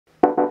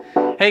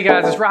Hey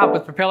guys, it's Rob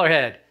with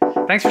Propellerhead.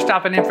 Thanks for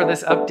stopping in for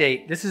this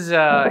update. This is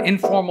an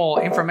informal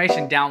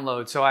information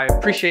download, so I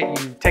appreciate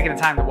you taking the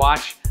time to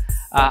watch.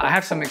 I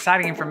have some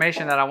exciting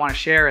information that I want to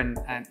share, and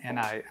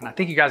I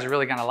think you guys are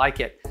really going to like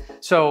it.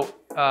 So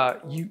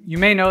you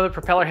may know that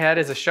Propellerhead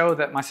is a show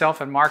that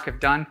myself and Mark have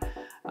done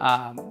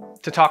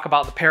to talk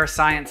about the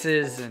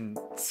parasciences and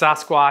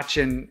Sasquatch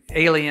and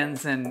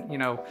aliens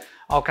and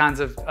all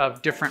kinds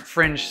of different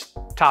fringe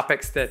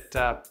topics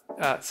that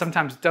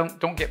sometimes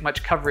don't get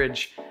much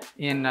coverage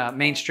in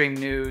mainstream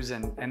news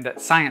and that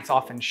science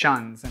often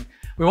shuns. And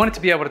we wanted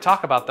to be able to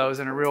talk about those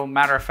in a real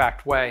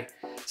matter-of-fact way.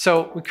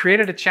 So we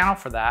created a channel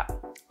for that,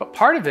 but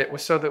part of it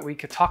was so that we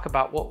could talk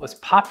about what was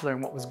popular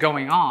and what was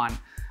going on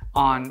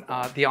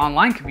the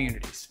online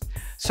communities.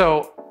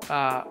 So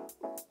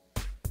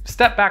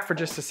step back for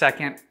just a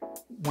second.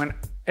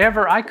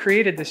 Whenever I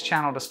created this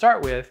channel to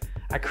start with,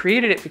 I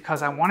created it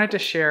because I wanted to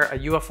share a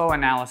UFO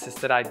analysis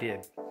that I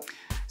did.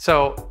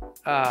 So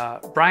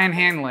Brian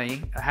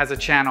Hanley has a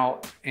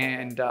channel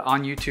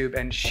on YouTube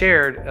and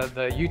shared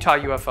the Utah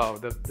UFO,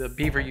 the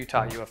Beaver,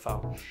 Utah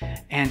UFO.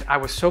 And I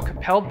was so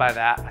compelled by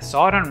that. I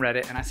saw it on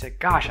Reddit and I said,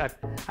 gosh,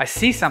 I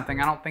see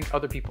something I don't think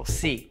other people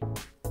see.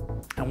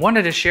 I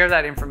wanted to share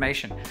that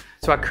information.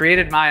 So I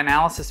created my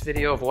analysis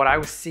video of what I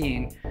was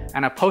seeing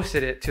and I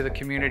posted it to the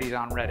communities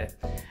on Reddit.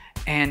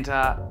 And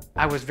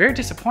I was very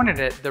disappointed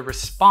at the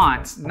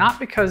response, not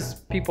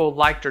because people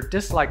liked or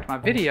disliked my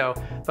video,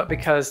 but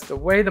because the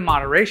way the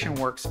moderation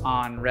works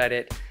on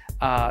Reddit,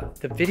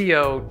 the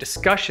video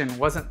discussion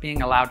wasn't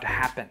being allowed to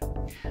happen.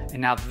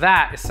 And now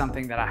that is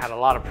something that I had a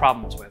lot of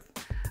problems with.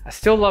 I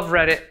still love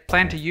Reddit,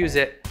 plan to use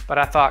it, but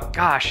I thought,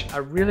 gosh, I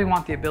really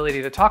want the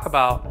ability to talk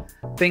about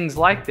things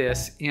like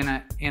this in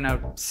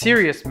a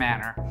serious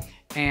manner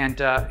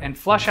and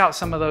flush out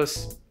some of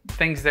those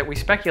things that we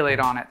speculate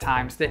on at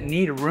times that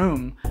need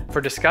room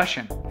for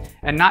discussion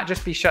and not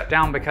just be shut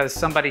down because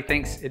somebody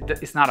thinks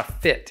it's not a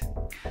fit.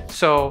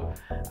 So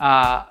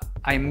I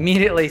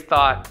immediately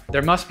thought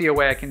there must be a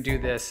way I can do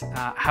this,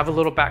 have a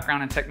little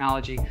background in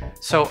technology.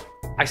 So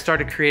I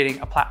started creating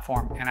a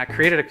platform and I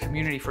created a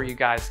community for you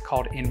guys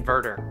called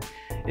Nvrtr.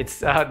 It's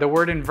the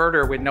word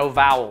inverter with no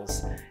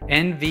vowels,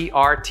 nvrtr.com.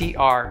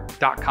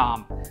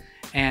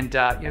 And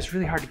it's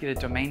really hard to get a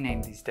domain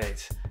name these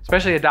days,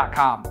 especially a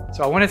 .com.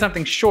 So I wanted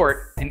something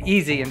short and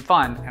easy and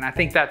fun, and I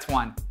think that's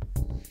one.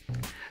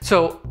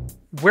 So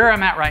where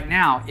I'm at right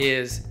now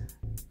is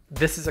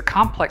this is a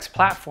complex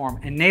platform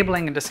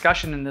enabling a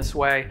discussion in this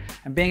way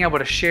and being able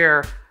to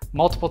share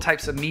multiple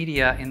types of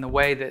media in the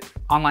way that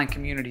online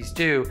communities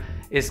do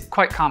is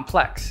quite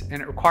complex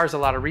and it requires a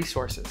lot of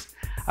resources.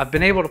 I've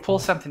been able to pull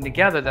something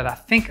together that I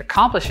think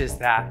accomplishes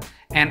that,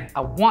 and I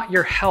want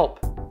your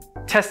help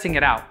testing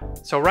it out.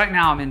 So right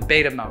now I'm in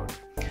beta mode.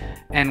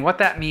 And what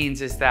that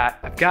means is that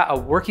I've got a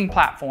working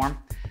platform,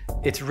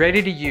 it's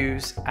ready to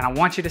use, and I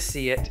want you to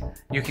see it.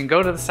 You can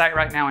go to the site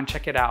right now and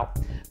check it out.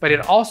 But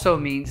it also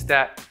means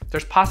that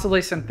there's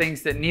possibly some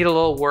things that need a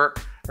little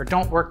work or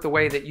don't work the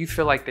way that you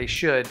feel like they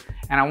should.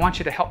 And I want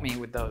you to help me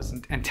with those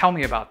and tell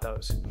me about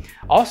those.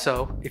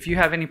 Also, if you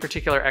have any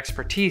particular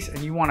expertise and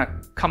you want to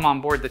come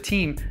on board the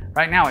team,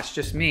 right now it's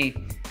just me.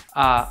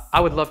 I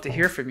would love to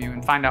hear from you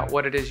and find out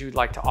what it is you'd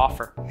like to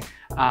offer.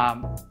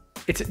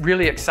 It's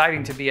really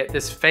exciting to be at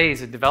this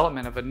phase of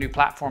development of a new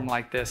platform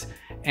like this,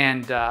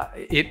 and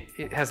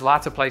it has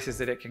lots of places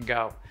that it can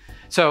go.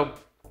 So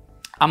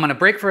I'm going to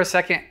break for a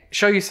second,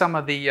 show you some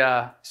of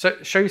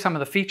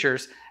the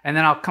features, and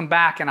then I'll come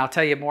back and I'll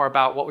tell you more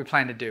about what we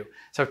plan to do.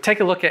 So take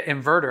a look at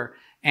Nvrtr,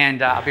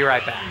 and I'll be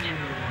right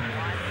back.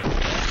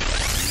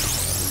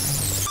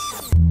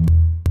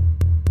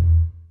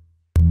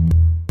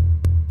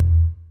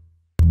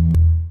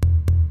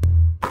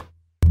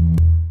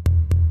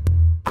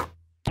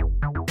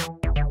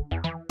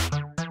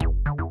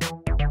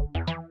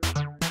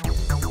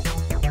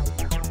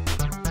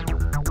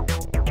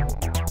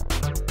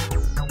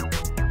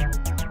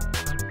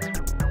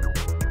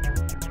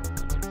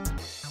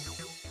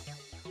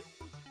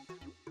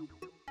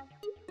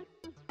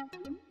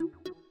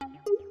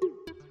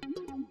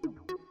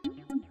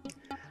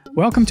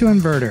 Welcome to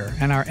Nvrtr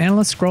and our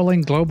endless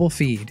scrolling global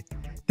feed.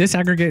 This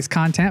aggregates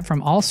content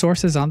from all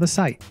sources on the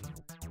site.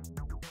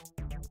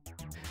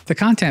 The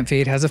content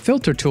feed has a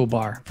filter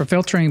toolbar for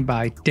filtering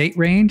by date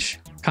range,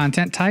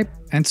 content type,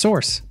 and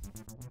source.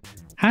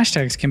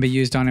 Hashtags can be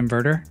used on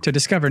Nvrtr to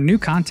discover new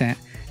content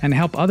and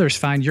help others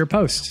find your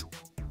posts.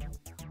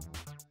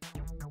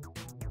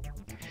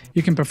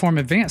 You can perform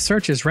advanced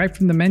searches right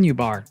from the menu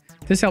bar.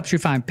 This helps you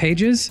find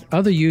pages,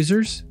 other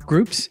users,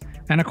 groups,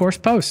 and of course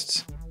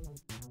posts.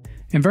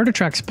 Nvrtr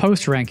tracks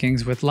post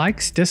rankings with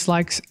likes,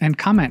 dislikes, and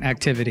comment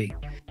activity.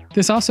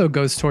 This also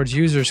goes towards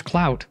users'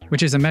 clout,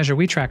 which is a measure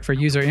we track for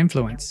user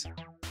influence.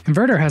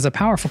 Nvrtr has a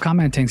powerful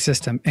commenting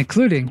system,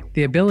 including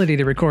the ability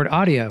to record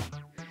audio.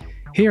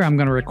 Here I'm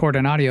going to record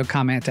an audio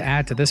comment to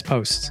add to this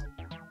post.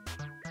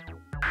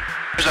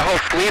 There's a whole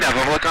fleet of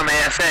them. Look on the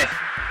ASA.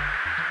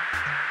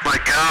 My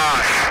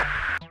gosh.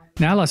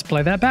 Now let's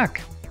play that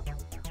back.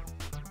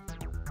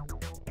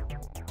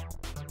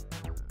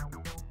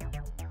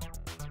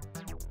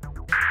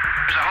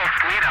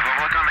 fleet of them.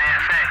 Look on the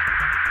ASA.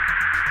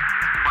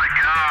 My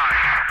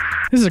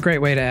gosh. This is a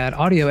great way to add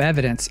audio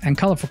evidence and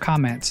colorful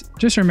comments.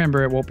 Just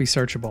remember it won't be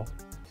searchable.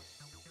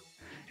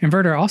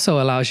 Nvrtr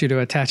also allows you to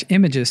attach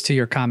images to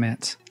your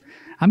comments.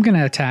 I'm going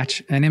to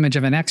attach an image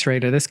of an X-ray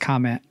to this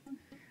comment,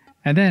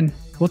 and then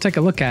we'll take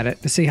a look at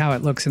it to see how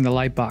it looks in the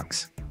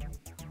lightbox.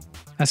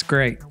 That's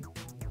great.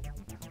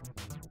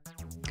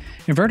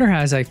 Nvrtr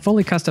has a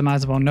fully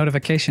customizable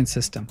notification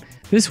system.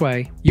 This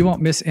way, you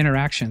won't miss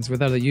interactions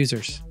with other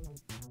users.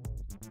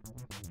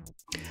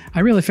 I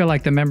really feel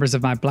like the members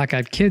of my Black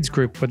Eyed Kids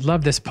group would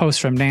love this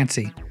post from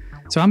Nancy,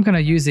 so I'm going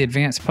to use the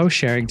advanced post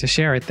sharing to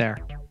share it there.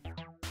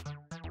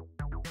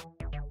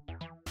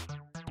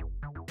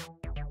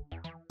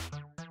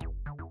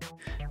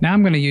 Now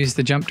I'm going to use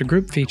the Jump to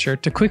Group feature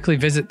to quickly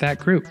visit that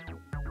group.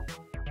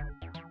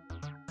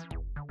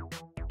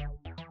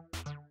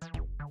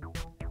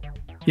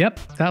 Yep,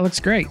 that looks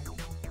great.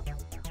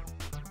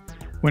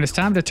 When it's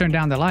time to turn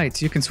down the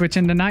lights, you can switch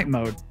into night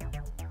mode.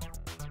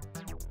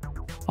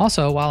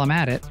 Also, while I'm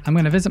at it, I'm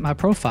going to visit my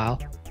profile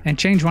and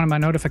change one of my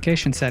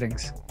notification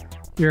settings.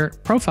 Your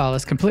profile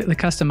is completely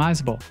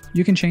customizable.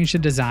 You can change the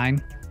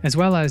design, as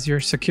well as your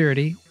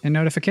security and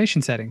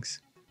notification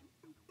settings.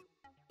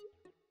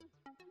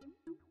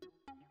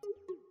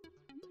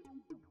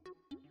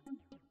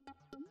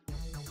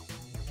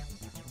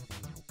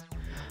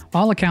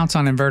 All accounts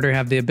on Nvrtr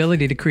have the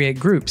ability to create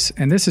groups,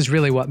 and this is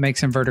really what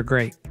makes Nvrtr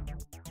great.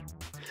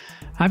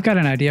 I've got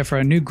an idea for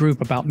a new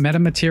group about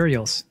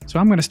metamaterials, so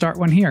I'm going to start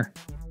one here.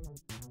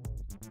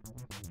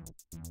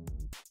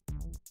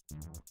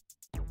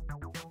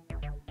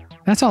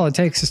 That's all it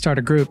takes to start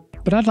a group,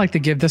 but I'd like to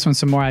give this one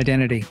some more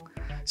identity.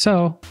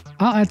 So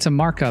I'll add some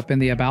markup in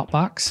the About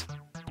box,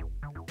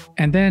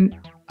 and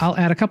then I'll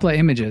add a couple of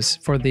images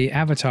for the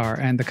avatar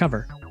and the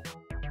cover.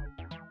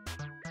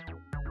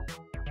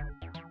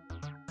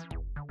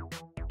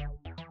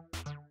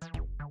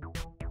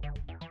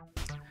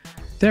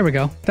 There we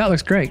go, that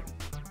looks great.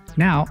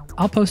 Now,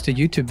 I'll post a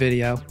YouTube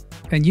video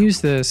and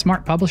use the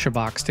Smart Publisher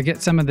box to get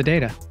some of the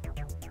data.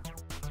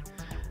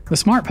 The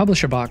Smart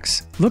Publisher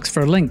box looks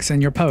for links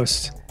in your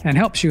posts and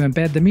helps you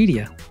embed the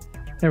media.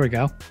 There we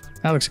go,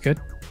 that looks good.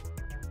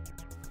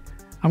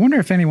 I wonder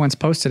if anyone's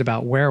posted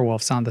about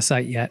werewolves on the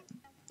site yet.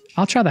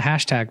 I'll try the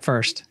hashtag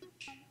first.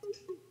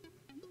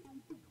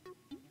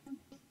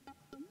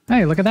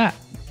 Hey, look at that.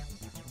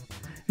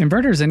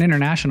 Nvrtr is an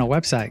international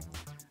website.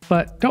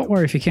 But don't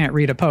worry if you can't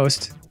read a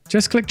post,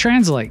 just click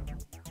translate.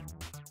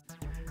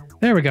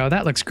 There we go,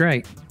 that looks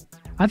great.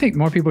 I think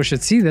more people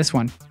should see this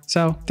one,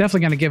 so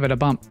definitely going to give it a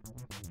bump.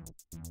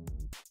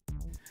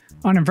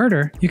 On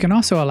Nvrtr, you can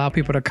also allow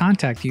people to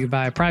contact you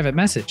via private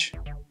message.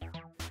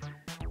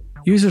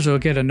 Users will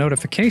get a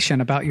notification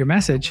about your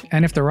message,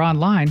 and if they're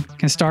online,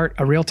 can start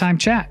a real-time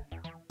chat.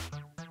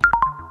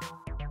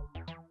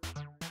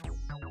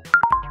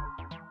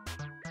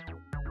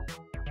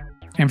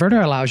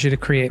 Nvrtr allows you to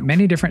create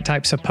many different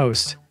types of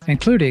posts,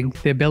 including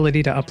the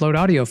ability to upload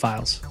audio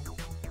files.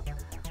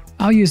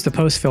 I'll use the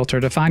post filter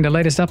to find the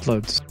latest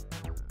uploads.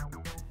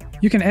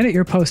 You can edit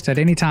your post at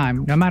any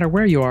time, no matter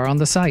where you are on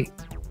the site.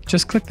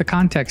 Just click the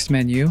context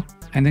menu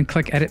and then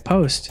click Edit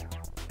Post,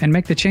 and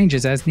make the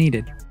changes as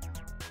needed.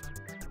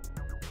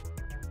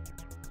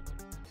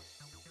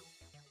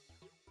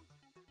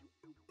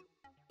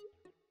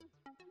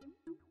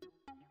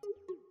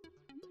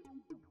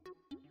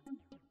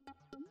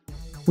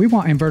 We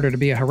want Nvrtr to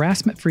be a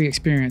harassment-free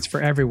experience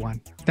for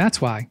everyone.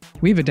 That's why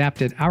we've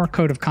adapted our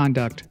code of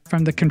conduct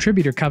from the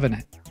Contributor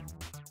Covenant.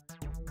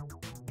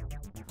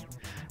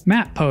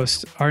 Map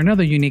posts are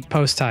another unique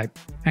post type,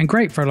 and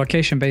great for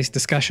location-based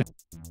discussion.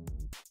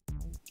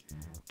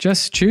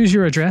 Just choose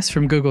your address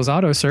from Google's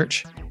auto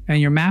search,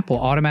 and your map will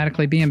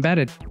automatically be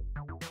embedded.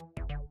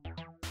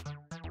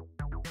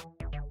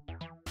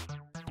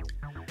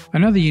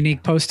 Another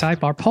unique post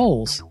type are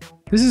polls.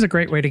 This is a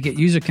great way to get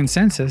user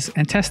consensus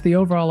and test the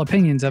overall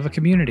opinions of a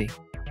community.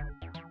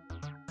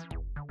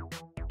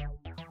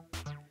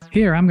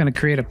 Here, I'm going to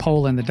create a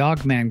poll in the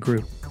Dogman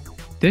group.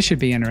 This should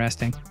be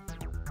interesting.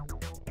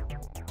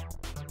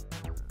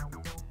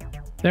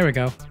 There we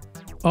go.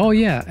 Oh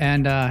yeah,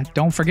 and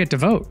don't forget to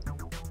vote.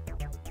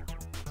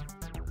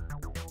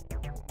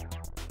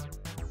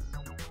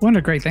 One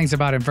of the great things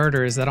about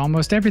Nvrtr is that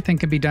almost everything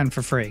can be done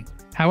for free.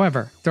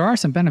 However, there are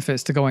some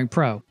benefits to going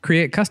pro.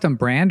 Create custom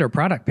brand or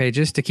product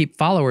pages to keep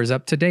followers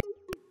up to date.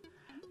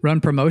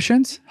 Run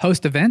promotions,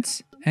 host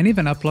events, and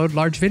even upload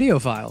large video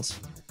files.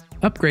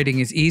 Upgrading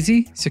is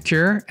easy,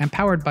 secure, and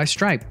powered by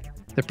Stripe,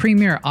 the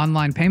premier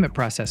online payment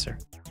processor.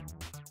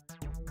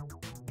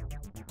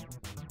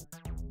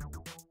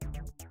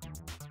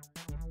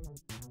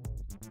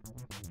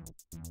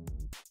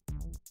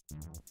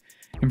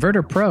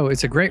 Nvrtr Pro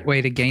is a great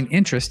way to gain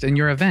interest in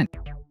your event.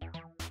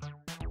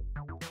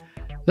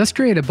 Let's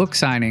create a book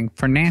signing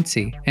for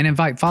Nancy and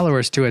invite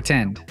followers to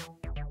attend.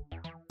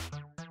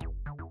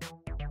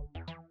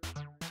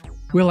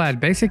 We'll add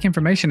basic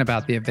information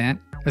about the event,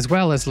 as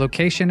well as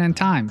location and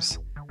times.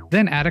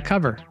 Then add a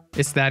cover.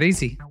 It's that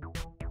easy.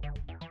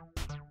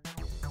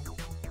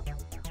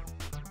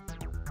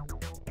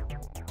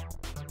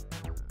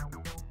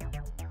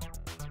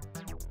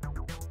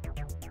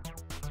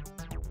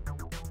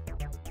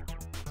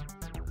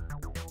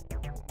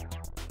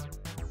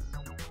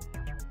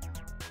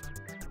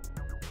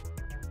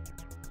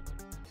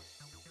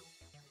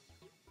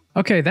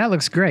 Okay, that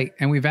looks great,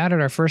 and we've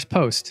added our first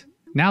post.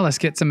 Now let's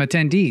get some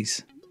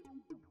attendees.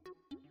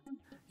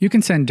 You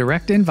can send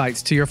direct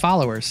invites to your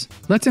followers.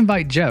 Let's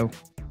invite Joe.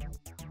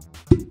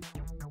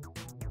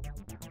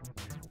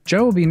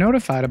 Joe will be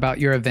notified about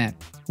your event,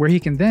 where he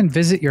can then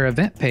visit your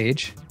event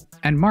page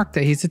and mark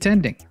that he's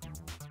attending.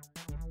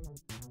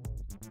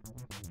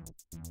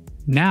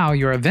 Now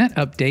your event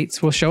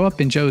updates will show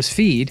up in Joe's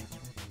feed,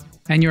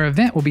 and your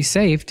event will be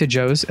saved to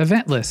Joe's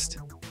event list.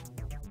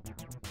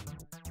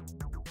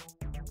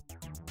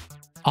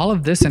 All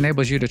of this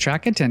enables you to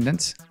track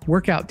attendance,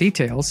 work out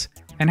details,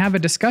 and have a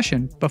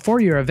discussion before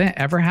your event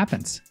ever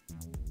happens.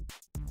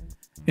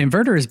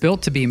 Nvrtr is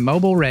built to be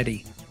mobile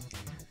ready.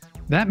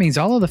 That means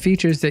all of the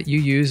features that you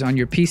use on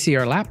your PC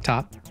or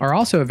laptop are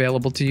also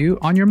available to you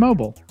on your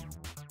mobile.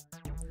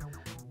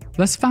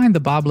 Let's find the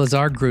Bob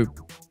Lazar group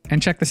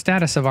and check the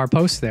status of our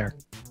post there.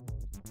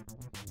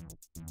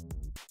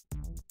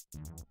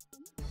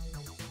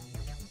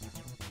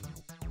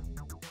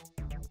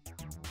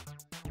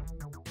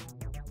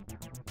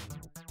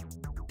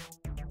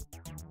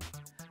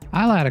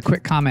 I'll add a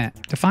quick comment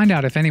to find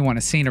out if anyone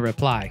has seen a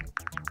reply.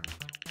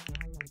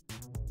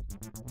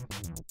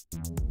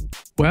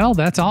 Well,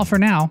 that's all for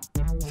now.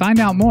 Find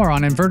out more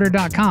on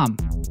Nvrtr.com.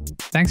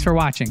 Thanks for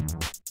watching.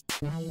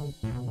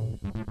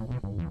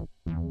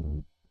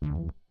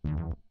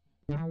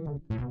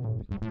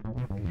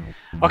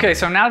 Okay,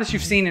 so now that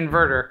you've seen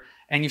Nvrtr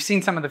and you've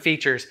seen some of the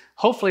features,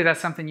 hopefully that's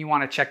something you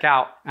want to check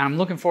out, and I'm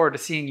looking forward to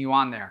seeing you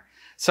on there.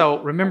 So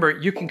remember,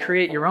 you can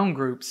create your own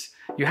groups.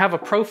 You have a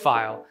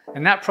profile,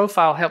 and that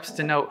profile helps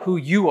to note who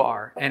you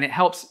are, and it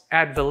helps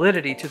add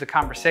validity to the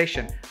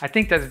conversation. I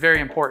think that's very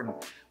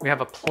important. We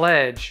have a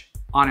pledge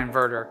on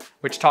Nvrtr,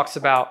 which talks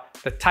about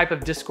the type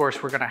of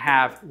discourse we're going to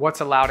have, what's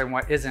allowed and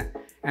what isn't,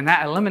 and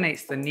that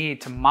eliminates the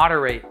need to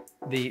moderate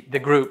the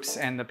groups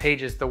and the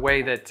pages the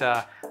way that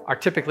are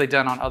typically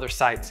done on other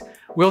sites.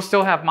 We'll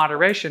still have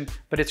moderation,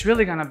 but it's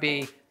really going to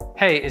be,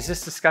 hey, is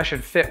this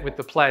discussion fit with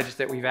the pledge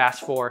that we've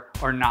asked for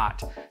or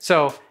not?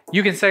 So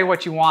you can say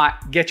what you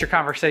want, get your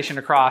conversation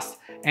across,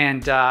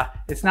 and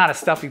it's not a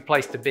stuffy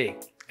place to be.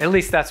 At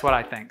least that's what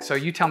I think. So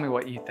you tell me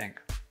what you think.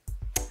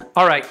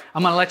 All right,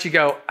 I'm gonna let you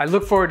go. I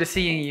look forward to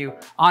seeing you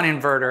on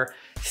Nvrtr.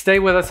 Stay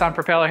with us on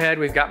Propellerhead.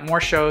 We've got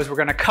more shows. We're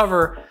gonna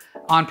cover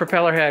on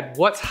Propellerhead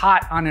what's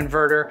hot on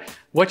Nvrtr,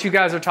 what you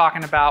guys are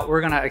talking about.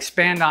 We're gonna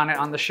expand on it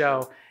on the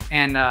show,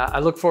 and I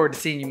look forward to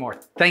seeing you more.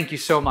 Thank you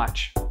so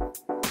much.